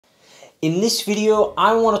In this video,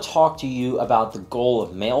 I want to talk to you about the goal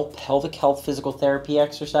of male pelvic health physical therapy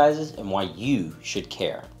exercises and why you should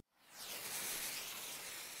care.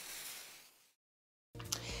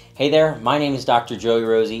 Hey there, my name is Dr. Joey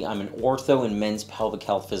Rosie. I'm an ortho and men's pelvic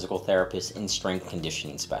health physical therapist and strength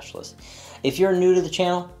conditioning specialist. If you're new to the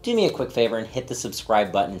channel, do me a quick favor and hit the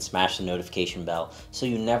subscribe button and smash the notification bell so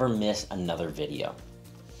you never miss another video.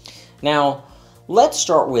 Now, let's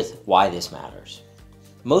start with why this matters.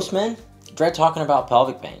 Most men dread talking about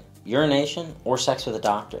pelvic pain, urination, or sex with a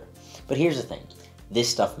doctor. But here's the thing, this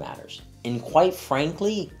stuff matters, and quite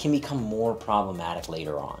frankly, can become more problematic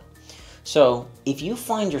later on. So if you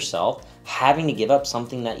find yourself having to give up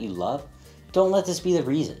something that you love, don't let this be the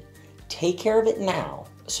reason. Take care of it now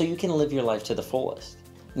so you can live your life to the fullest.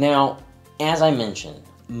 Now, as I mentioned,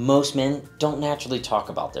 most men don't naturally talk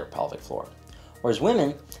about their pelvic floor, whereas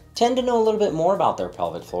women tend to know a little bit more about their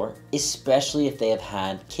pelvic floor, especially if they have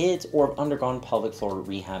had kids or have undergone pelvic floor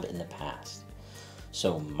rehab in the past.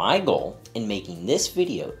 So my goal in making this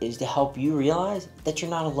video is to help you realize that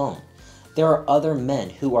you're not alone. There are other men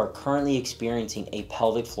who are currently experiencing a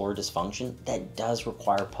pelvic floor dysfunction that does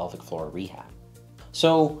require pelvic floor rehab.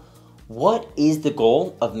 So what is the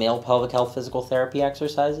goal of male pelvic health physical therapy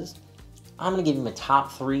exercises? I'm going to give you my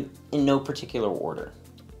top 3 in no particular order.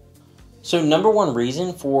 So number 1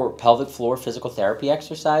 reason for pelvic floor physical therapy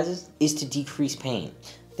exercises is to decrease pain.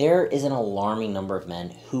 There is an alarming number of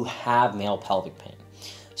men who have male pelvic pain.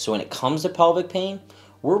 So when it comes to pelvic pain,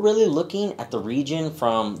 we're really looking at the region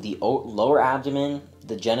from the lower abdomen,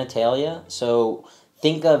 the genitalia. So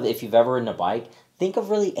think of, if you've ever ridden a bike, think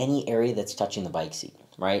of really any area that's touching the bike seat,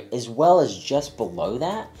 right? As well as just below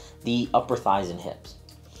that, the upper thighs and hips.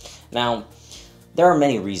 Now, there are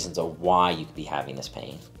many reasons of why you could be having this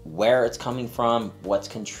pain, where it's coming from, what's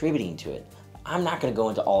contributing to it. I'm not going to go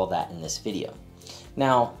into all of that in this video.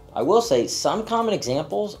 Now, I will say some common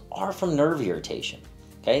examples are from nerve irritation,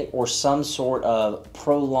 okay, or some sort of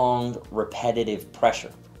prolonged repetitive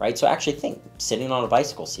pressure, right? So actually think sitting on a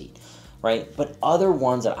bicycle seat, right? But other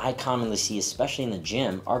ones that I commonly see, especially in the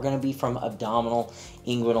gym, are going to be from abdominal,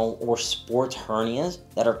 inguinal, or sports hernias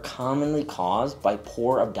that are commonly caused by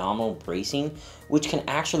poor abdominal bracing, which can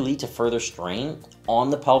actually lead to further strain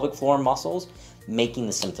on the pelvic floor muscles, making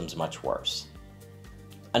the symptoms much worse.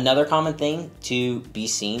 Another common thing to be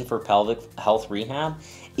seen for pelvic health rehab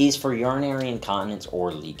is for urinary incontinence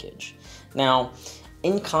or leakage. Now,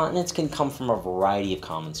 incontinence can come from a variety of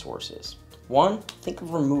common sources. One, think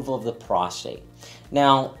of removal of the prostate.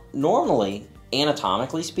 Now, normally,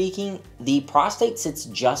 anatomically speaking, the prostate sits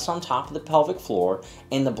just on top of the pelvic floor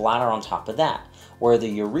and the bladder on top of that, where the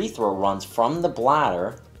urethra runs from the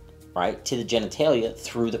bladder, right, to the genitalia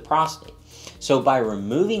through the prostate. So by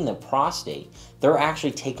removing the prostate, they're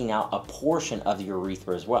actually taking out a portion of the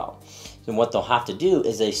urethra as well. And what they'll have to do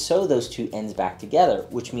is they sew those two ends back together,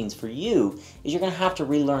 which means for you is you're going to have to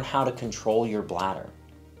relearn how to control your bladder.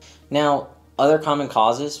 Now, other common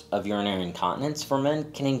causes of urinary incontinence for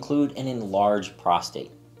men can include an enlarged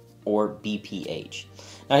prostate, or BPH.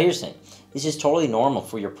 Now here's the thing, this is totally normal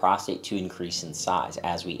for your prostate to increase in size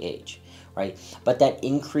as we age, right? But that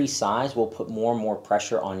increased size will put more and more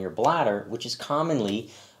pressure on your bladder, which is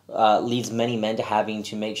commonly leads many men to having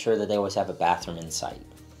to make sure that they always have a bathroom in sight.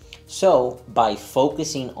 So by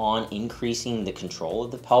focusing on increasing the control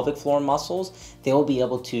of the pelvic floor muscles, they will be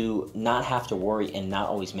able to not have to worry and not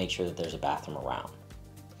always make sure that there's a bathroom around.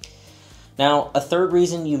 Now, a third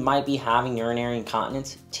reason you might be having urinary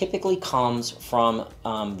incontinence typically comes from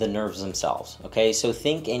the nerves themselves, okay? So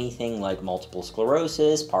think anything like multiple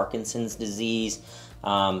sclerosis, Parkinson's disease,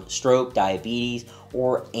 stroke, diabetes,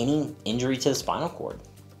 or any injury to the spinal cord.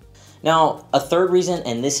 Now, a third reason,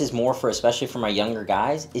 and this is more for especially for my younger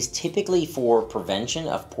guys, is typically for prevention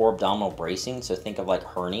of poor abdominal bracing. So think of like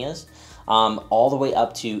hernias, all the way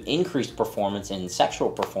up to increased performance in sexual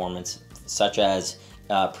performance, such as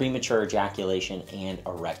premature ejaculation and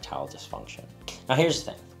erectile dysfunction. Now here's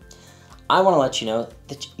the thing, I want to let you know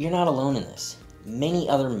that you're not alone in this. Many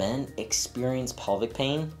other men experience pelvic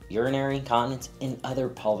pain, urinary incontinence, and other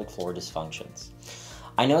pelvic floor dysfunctions.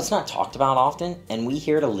 I know it's not talked about often, and we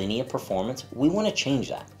here at Alinea Performance, we want to change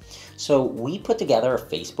that. So we put together a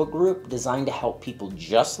Facebook group designed to help people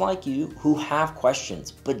just like you who have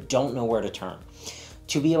questions but don't know where to turn,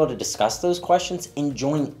 to be able to discuss those questions and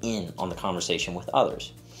join in on the conversation with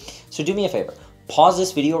others. So do me a favor, pause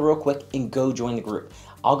this video real quick and go join the group.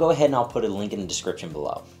 I'll go ahead and I'll put a link in the description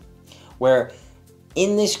below, where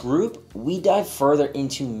In this group, we dive further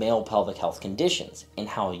into male pelvic health conditions and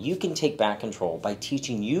how you can take back control by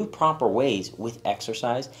teaching you proper ways with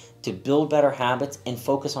exercise to build better habits and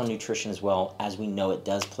focus on nutrition as well, as we know it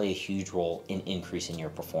does play a huge role in increasing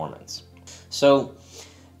your performance. So,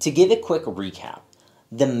 to give a quick recap,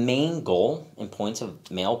 the main goal and points of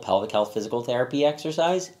male pelvic health physical therapy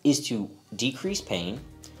exercise is to decrease pain,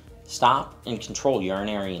 stop and control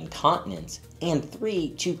urinary incontinence, and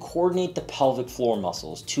 3, to coordinate the pelvic floor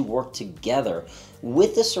muscles to work together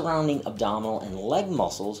with the surrounding abdominal and leg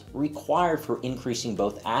muscles required for increasing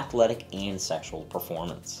both athletic and sexual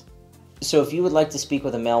performance. So if you would like to speak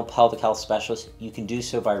with a male pelvic health specialist, you can do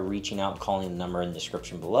so by reaching out and calling the number in the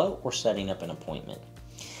description below or setting up an appointment.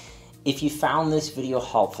 If you found this video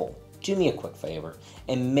helpful, do me a quick favor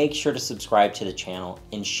and make sure to subscribe to the channel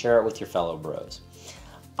and share it with your fellow bros.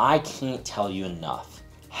 I can't tell you enough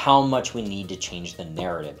how much we need to change the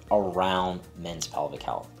narrative around men's pelvic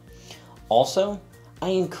health. Also, I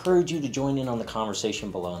encourage you to join in on the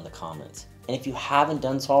conversation below in the comments. And if you haven't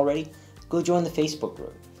done so already, go join the Facebook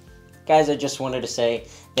group. Guys, I just wanted to say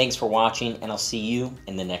thanks for watching, and I'll see you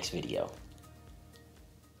in the next video.